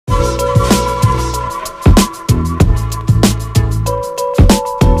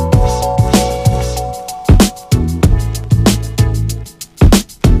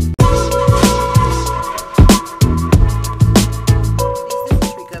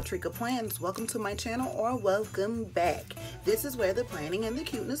TRICKAPLANS. Welcome to my channel, or welcome back. This is where the planning and the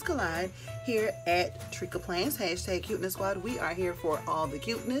cuteness collide here at TRICKAPLANS, #CUTENESSSQUAD. We are here for all the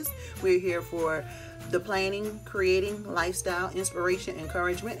cuteness. We're here for the planning, creating, lifestyle, inspiration,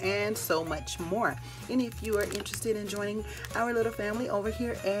 encouragement, and so much more. And if you are interested in joining our little family over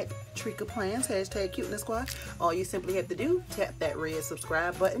here at TRICKAPLANS, #CUTENESSSQUAD, all you simply have to do, tap that red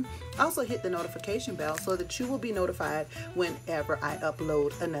subscribe button. Also hit the notification bell so that you will be notified whenever I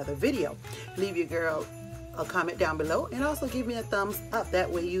upload another video. Leave your girl a comment down below and also give me a thumbs up. That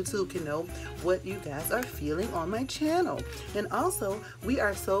way YouTube can know what you guys are feeling on my channel. And also, we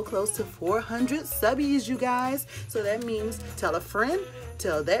are so close to 400 subbies, you guys. So that means tell a friend,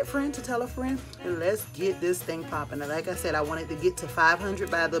 tell that friend to tell a friend, and let's get this thing popping. And like I said, I wanted to get to 500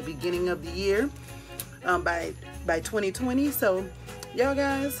 by the beginning of the year, by 2020. So y'all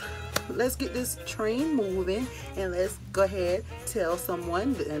guys, let's get this train moving, and let's go ahead, tell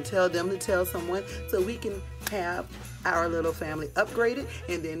someone and tell them to tell someone, so we can have our little family upgraded.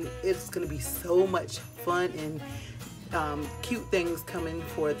 And then it's going to be so much fun and cute things coming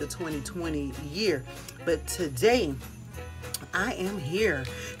for the 2020 year. But today I am here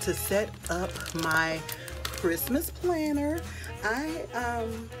to set up my Christmas planner. I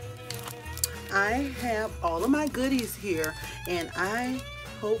have all of my goodies here, and I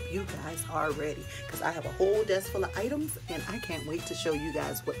hope you guys are ready, because I have a whole desk full of items, and I can't wait to show you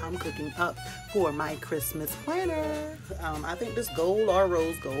guys what I'm cooking up for my Christmas planner. I think this gold or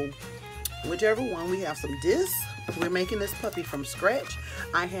rose gold, whichever one. We have some discs. We're making this puppy from scratch.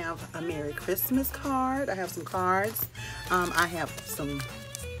 I have a Merry Christmas card. I have some cards. I have some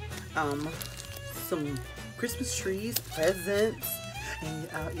Christmas trees, presents. And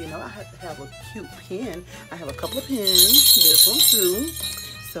you know, I have to have a cute pen. I have a couple of pens, this one too.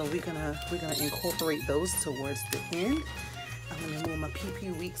 So we're gonna incorporate those towards the end. I'm gonna move my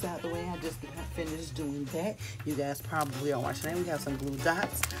PP weeks out the way. I just got finished doing that. You guys probably are watching that. We have some glue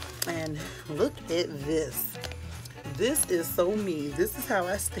dots, and look at this. This is so me. This is how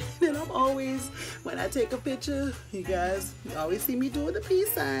I stand, and I'm always, when I take a picture, you guys always see me doing the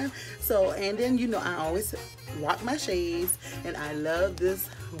peace sign. So, and then you know, I always rock my shades, and I love this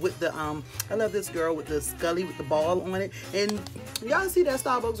with the I love this girl with the Scully with the ball on it. And y'all see that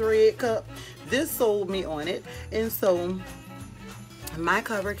Starbucks red cup? This sold me on it. And so my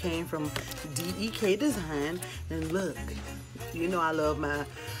cover came from DEK Design, and look, you know I love my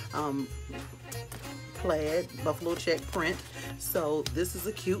plaid buffalo check print. So this is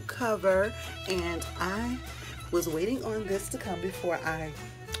a cute cover, and I was waiting on this to come before I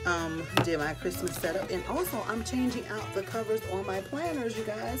did my Christmas setup. And also, I'm changing out the covers on my planners, you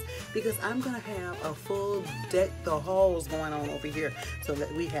guys, because I'm gonna have a full deck the halls going on over here, so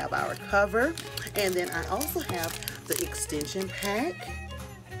that we have our cover. And then I also have the extension pack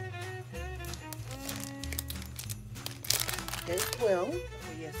as well.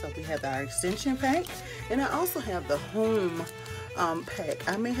 Yes, so we have our extension pack, and I also have the home pack.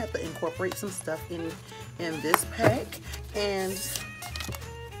 I may have to incorporate some stuff in this pack. And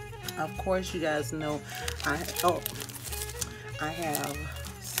of course, you guys know I have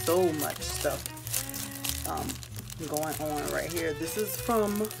so much stuff going on right here. This is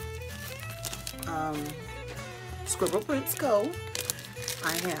from Scribble Prints Co.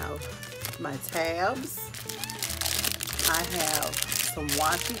 I have my tabs. I have some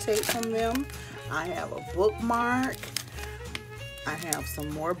washi tape from them. I have a bookmark. I have some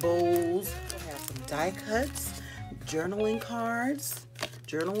more bowls. I have some die cuts, journaling cards.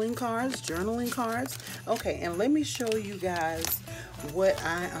 Okay, and let me show you guys what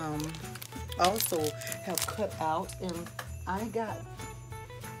I also have cut out. And I got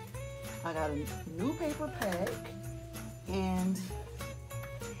a new paper pack, and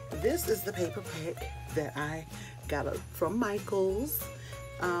this is the paper pack that I got from Michael's.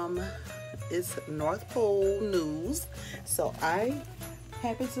 It's North Pole News. So I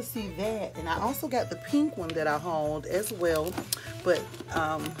happened to see that, and I also got the pink one that I hauled as well. But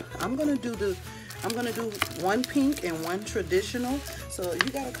I'm gonna do one pink and one traditional. So you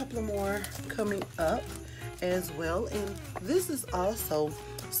got a couple of more coming up as well. And this is also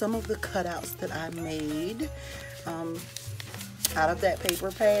some of the cutouts that I made out of that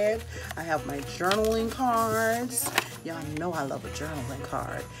paper pad. I have my journaling cards. Y'all know I love a journaling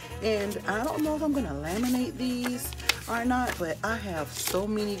card. And I don't know if I'm gonna laminate these or not, but I have so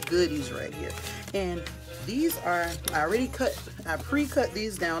many goodies right here. And these are, I pre-cut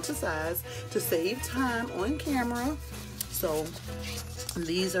these down to size to save time on camera. So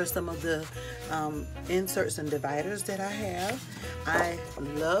these are some of the inserts and dividers that I have. I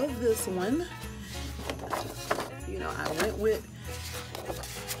love this one. You know, I went with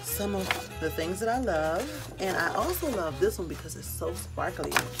some of the things that I love. And I also love this one because it's so sparkly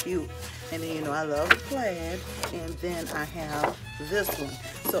and cute. And then, you know, I love plaid. And then I have this one.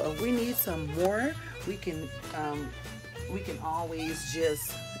 So if we need some more, we can always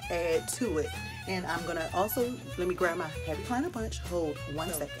just add to it. And I'm gonna also, let me grab my Happy Planner Punch. Hold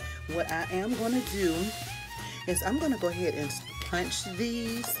one second. What I am gonna do is I'm gonna go ahead and punch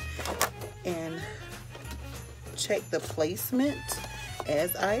these and check the placement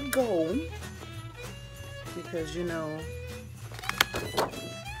as I go, because you know,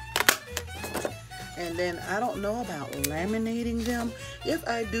 and then I don't know about laminating them. If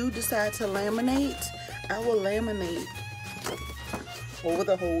I do decide to laminate, I will laminate over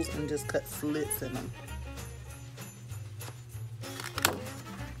the holes and just cut slits in them.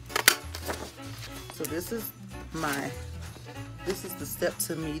 So this is the step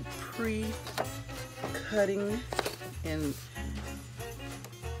to me pre-cutting and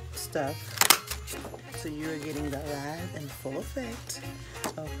stuff, so you're getting the live and full effect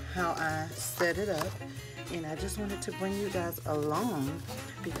of how I set it up. And I just wanted to bring you guys along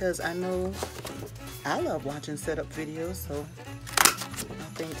because I know I love watching setup videos, so I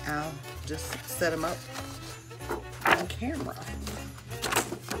think I'll just set them up on camera.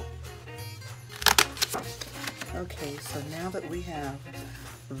 Okay, so now that we have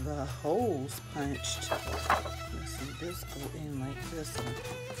the holes punched, let's see, this go in like this one.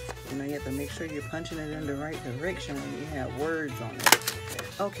 You know, you have to make sure you're punching it in the right direction when you have words on it.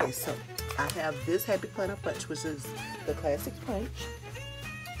 Okay, so I have this Happy Planner Punch, which is the classic punch.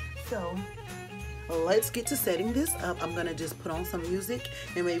 So let's get to setting this up. I'm gonna just put on some music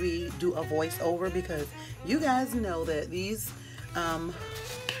and maybe do a voiceover, because you guys know that these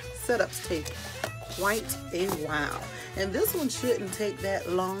setups take quite a while, and this one shouldn't take that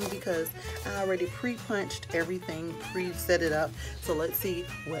long because I already pre-punched everything, pre-set it up. So let's see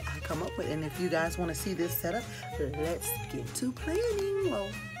what I come up with, and if you guys want to see this setup, let's get to planning. Well,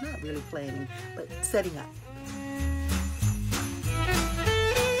 not really planning, but setting up.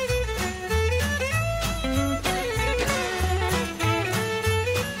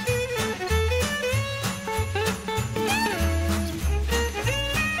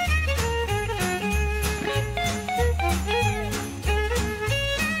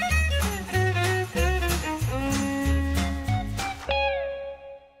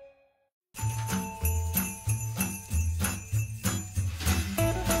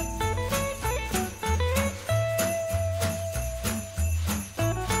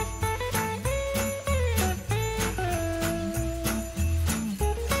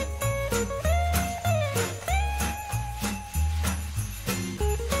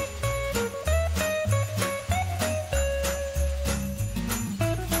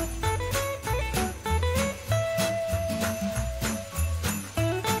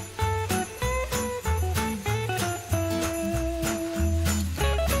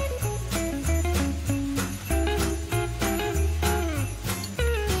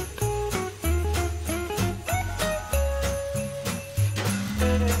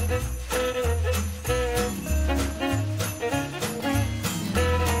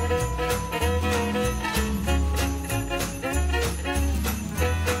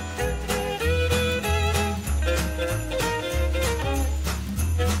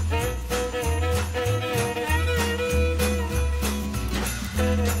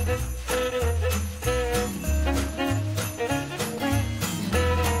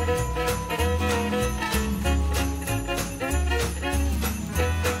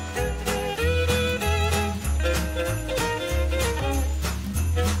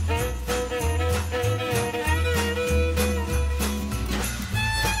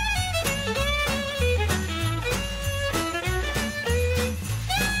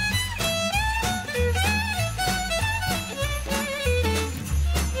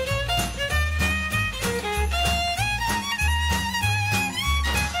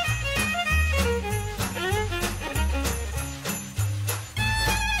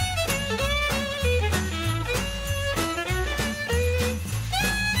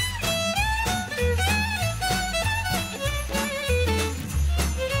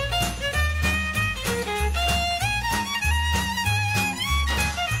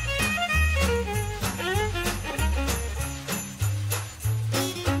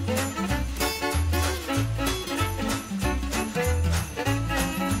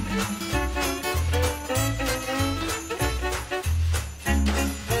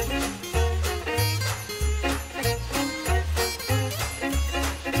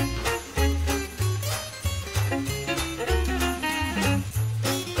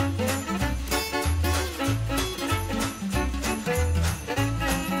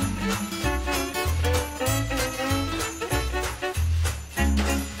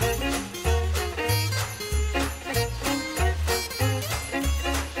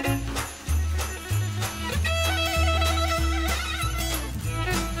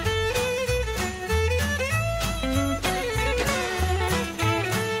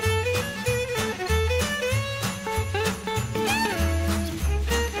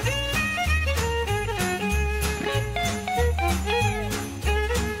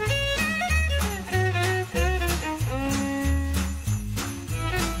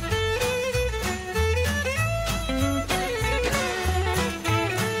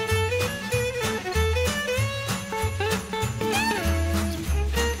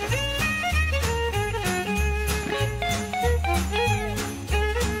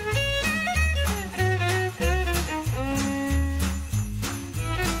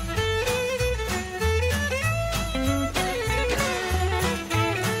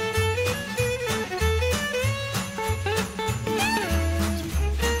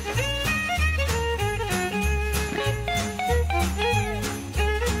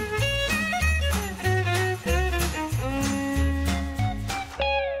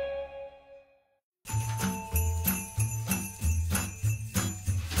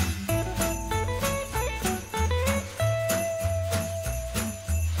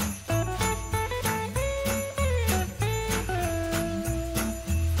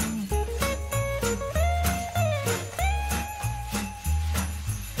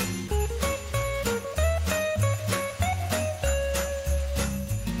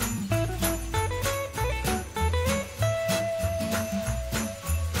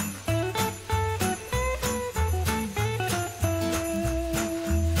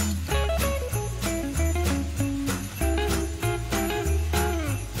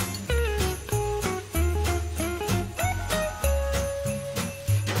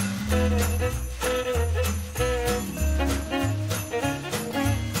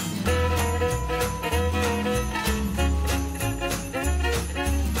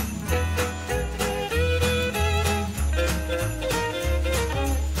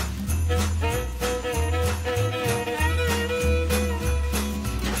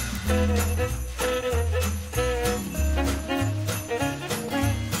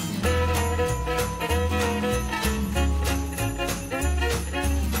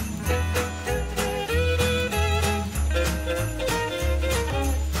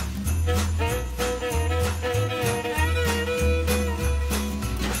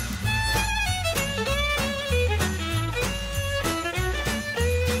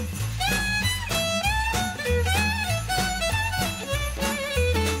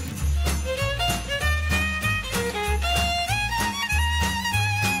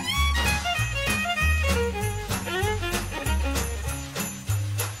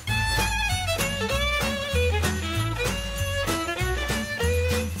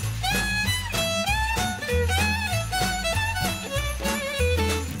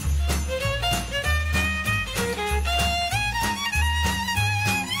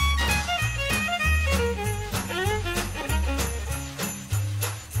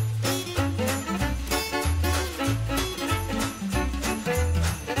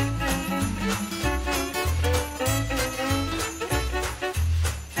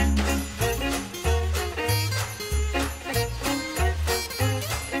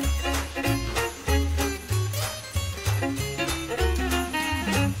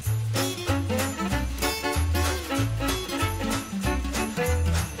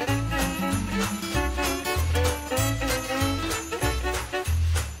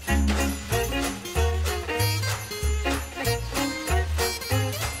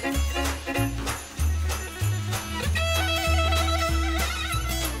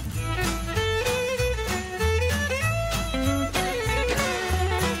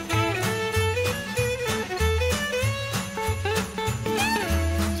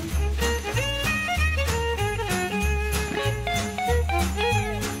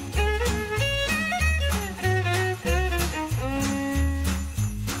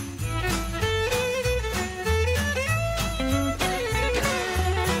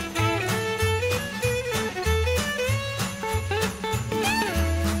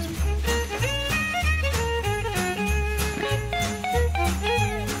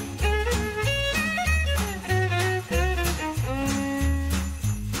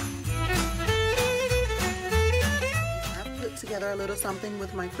 something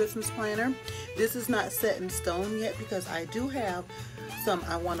with my Christmas planner. This is not set in stone yet because I do have some,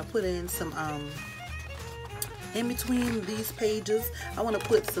 I want to put in some in between these pages. I want to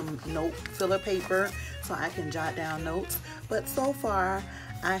put some note filler paper so I can jot down notes. But so far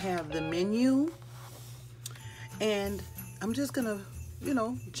I have the menu, and I'm just gonna, you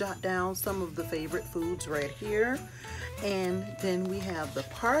know, jot down some of the favorite foods right here. And then we have the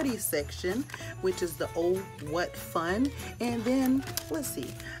party section, which is the oh what fun. And then let's see,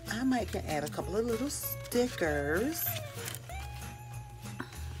 I might can add a couple of little stickers.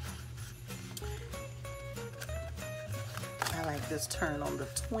 I like this turn on the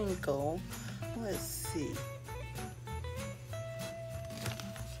twinkle. Let's see.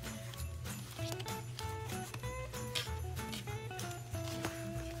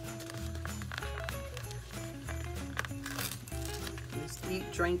 Eat,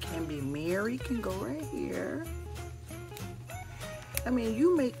 drink, and be merry can go right here. I mean,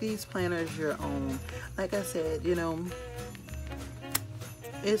 you make these planners your own. Like I said, you know,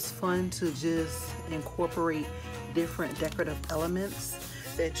 it's fun to just incorporate different decorative elements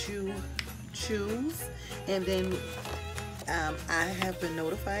that you choose. And then I have been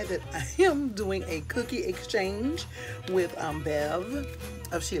notified that I am doing a cookie exchange with Bev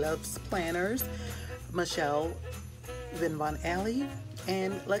of She Loves Planners, Michelle Van Von Alley,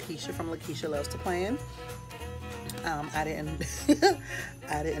 and Lakeisha from Lakeisha Loves to Plan. I didn't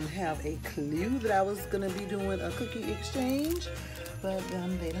have a clue that I was gonna be doing a cookie exchange, but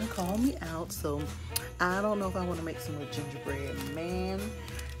they done called me out, so I don't know if I want to make some with gingerbread man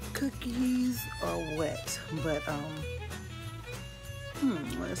cookies or what. But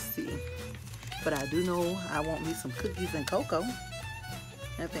let's see. But I do know I want me some cookies and cocoa.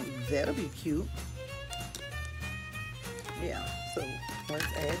 I think that'll be cute. Yeah, so let's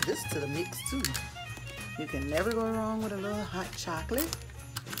add this to the mix too. You can never go wrong with a little hot chocolate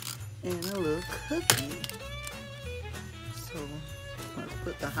and a little cookie. So let's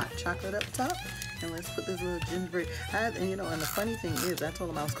put the hot chocolate up top, and let's put this little gingerbread. And you know, and the funny thing is, I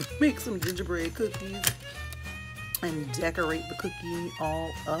told them I was going to make some gingerbread cookies and decorate the cookie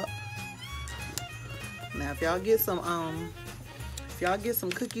all up. Now, if y'all get some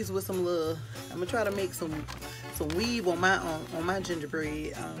cookies with some little, I'm gonna try to make some weave on my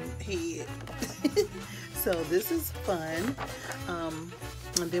gingerbread head. So this is fun.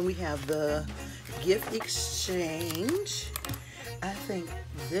 And then we have the gift exchange. I think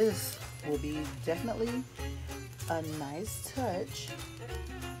this will be definitely a nice touch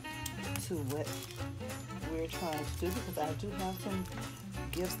to what we're trying to do, because I do have some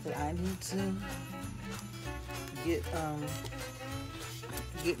gifts that I need to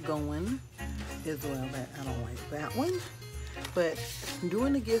get going as well. That I don't like that one. But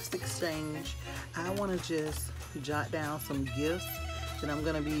during the gifts exchange, I want to just jot down some gifts that I'm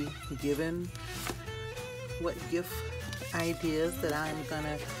going to be giving, what gift ideas that I'm going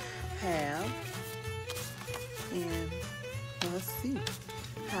to have, and let's see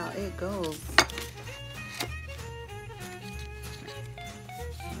how it goes.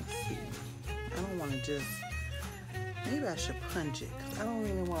 Let's see. I don't want to just, maybe I should punch it, because I don't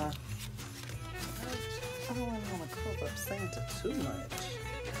really want to cover up Santa too much.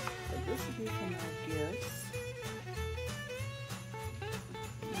 So this will be for my gifts.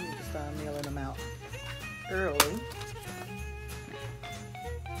 I need to start mailing them out early.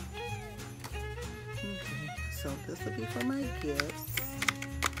 Okay, so this will be for my gifts.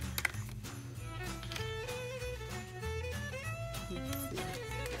 Let's see.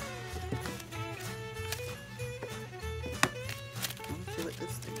 Let's see what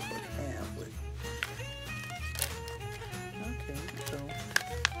this thing would have with. Okay, so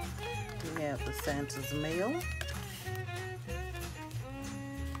we have the Santa's mail.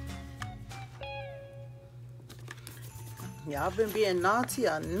 Y'all been being naughty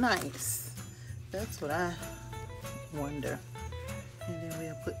or nice? That's what I wonder. And then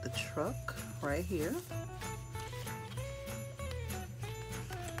we'll put the truck right here.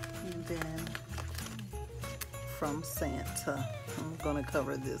 And then from Santa, I'm gonna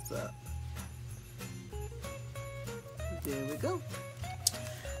cover this up. There we go.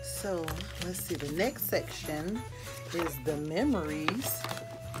 So let's see, the next section is the memories.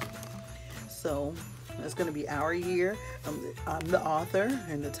 So it's going to be our year. I'm the author,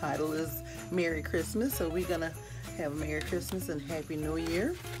 and the title is Merry Christmas. So we're going to have Merry Christmas and Happy New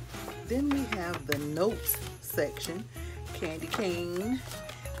Year. Then we have the notes section, candy cane.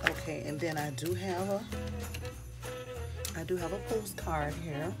 Okay, and then I do have a postcard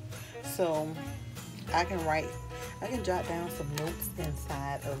here. So I can jot down some notes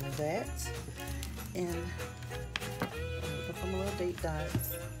inside of that. And the some little date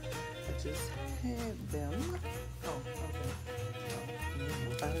dots. I just had them. Oh, okay.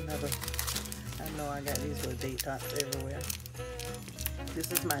 About another. I know I got these little date dots everywhere.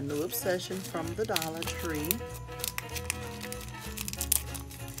 This is my new obsession from the Dollar Tree.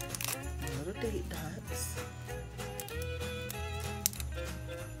 Little date dots.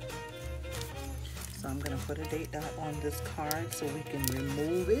 So I'm going to put a date dot on this card so we can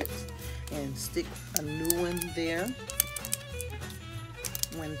remove it and stick a new one there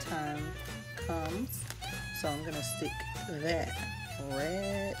when time comes. So I'm going to stick that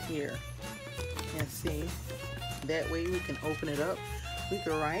right here. And see, that way we can open it up. We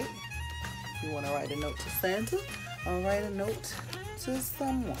can write, if you want to write a note to Santa or write a note to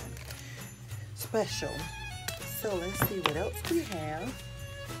someone special. So let's see what else we have.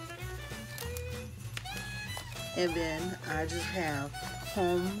 And then I just have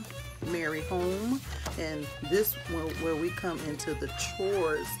home, Merry Home, and this one where we come into the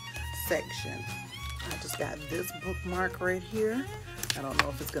chores section. I just got this bookmark right here. I don't know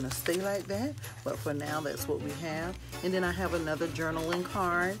if it's gonna stay like that, but for now that's what we have. And then I have another journaling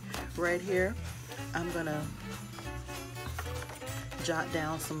card right here. I'm gonna jot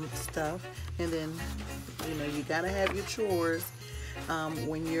down some stuff, and then you gotta have your chores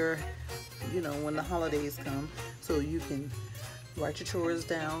when you're when the holidays come, so you can write your chores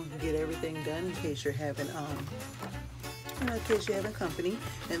down, get everything done in case you're having company,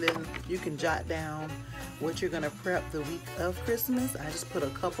 and then you can jot down what you're going to prep the week of Christmas. I just put a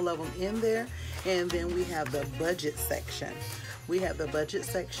couple of them in there. And then we have the budget section. We have the budget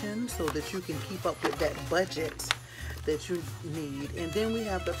section so that you can keep up with that budget that you need. And then we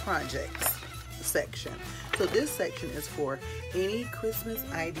have the projects section. So this section is for any Christmas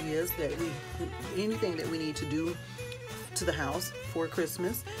ideas anything that we need to do to the house for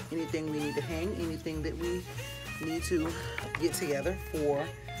Christmas, anything we need to hang, anything that we need to get together for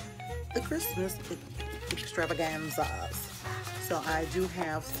the Christmas extravaganzas. So I do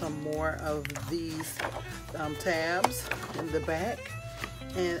have some more of these tabs in the back,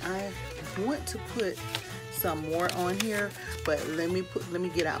 and I want to put some more on here, but let me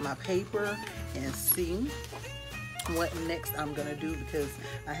get out my paper and see what next I'm gonna do, because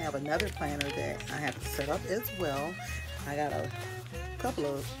I have another planner that I have to set up as well. I got a couple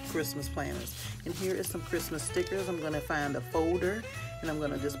of Christmas planners, and here is some Christmas stickers. I'm gonna find a folder and I'm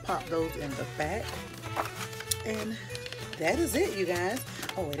gonna just pop those in the back, and that is it, you guys.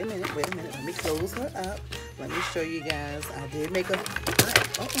 Oh, wait a minute, let me close her up. Let me show you guys. I did make a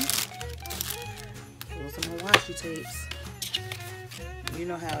those are my washi tapes. You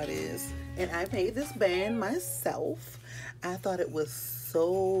know how it is. And I made this band myself. I thought it was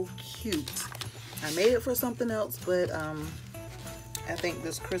so cute. I made it for something else, but I think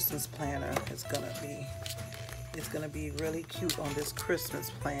this Christmas planner is gonna be really cute on this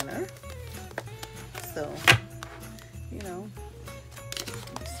Christmas planner. So, let me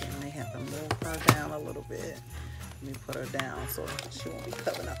see, I may have to move her down a little bit. Let me put her down so she won't be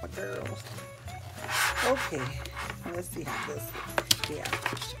covering up my girls. Okay, let's see how this,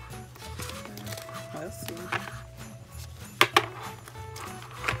 let's see.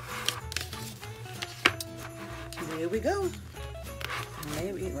 There we go.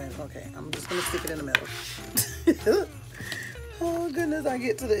 Maybe, okay, I'm just gonna stick it in the middle. Oh goodness, I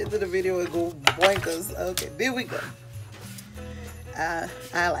get to the end of the video and go boinkers. Okay, there we go. I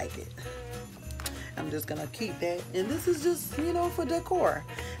like it. I'm just gonna keep that, and this is just, for decor.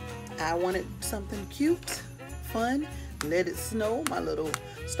 I wanted something cute, fun. Let it snow, my little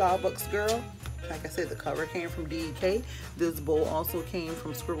Starbucks girl. Like I said, the cover came from DK. This bowl also came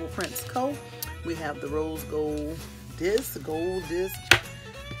from Scribble Prints Co. We have the rose gold disc.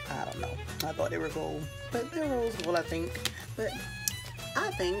 I don't know. I thought they were gold, but they're rose gold, I think. But I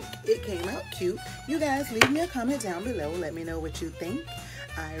think it came out cute. You guys, leave me a comment down below. Let me know what you think.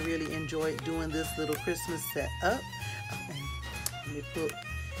 I really enjoyed doing this little Christmas setup. And let me put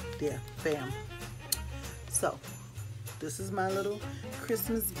there, bam. So this is my little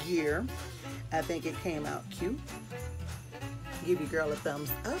Christmas gear. I think it came out cute. Give your girl a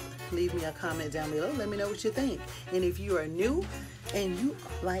thumbs up. Leave me a comment down below. Let me know what you think. And if you are new and you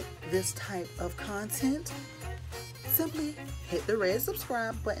like this type of content, simply hit the red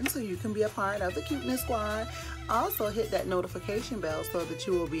subscribe button so you can be a part of the Cuteness Squad. Also hit that notification bell so that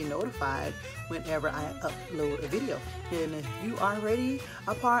you will be notified whenever I upload a video. And if you are already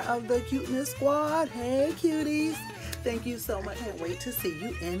a part of the Cuteness Squad, hey cuties, thank you so much. I can't wait to see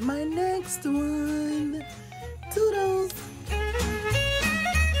you in my next one. Toodles!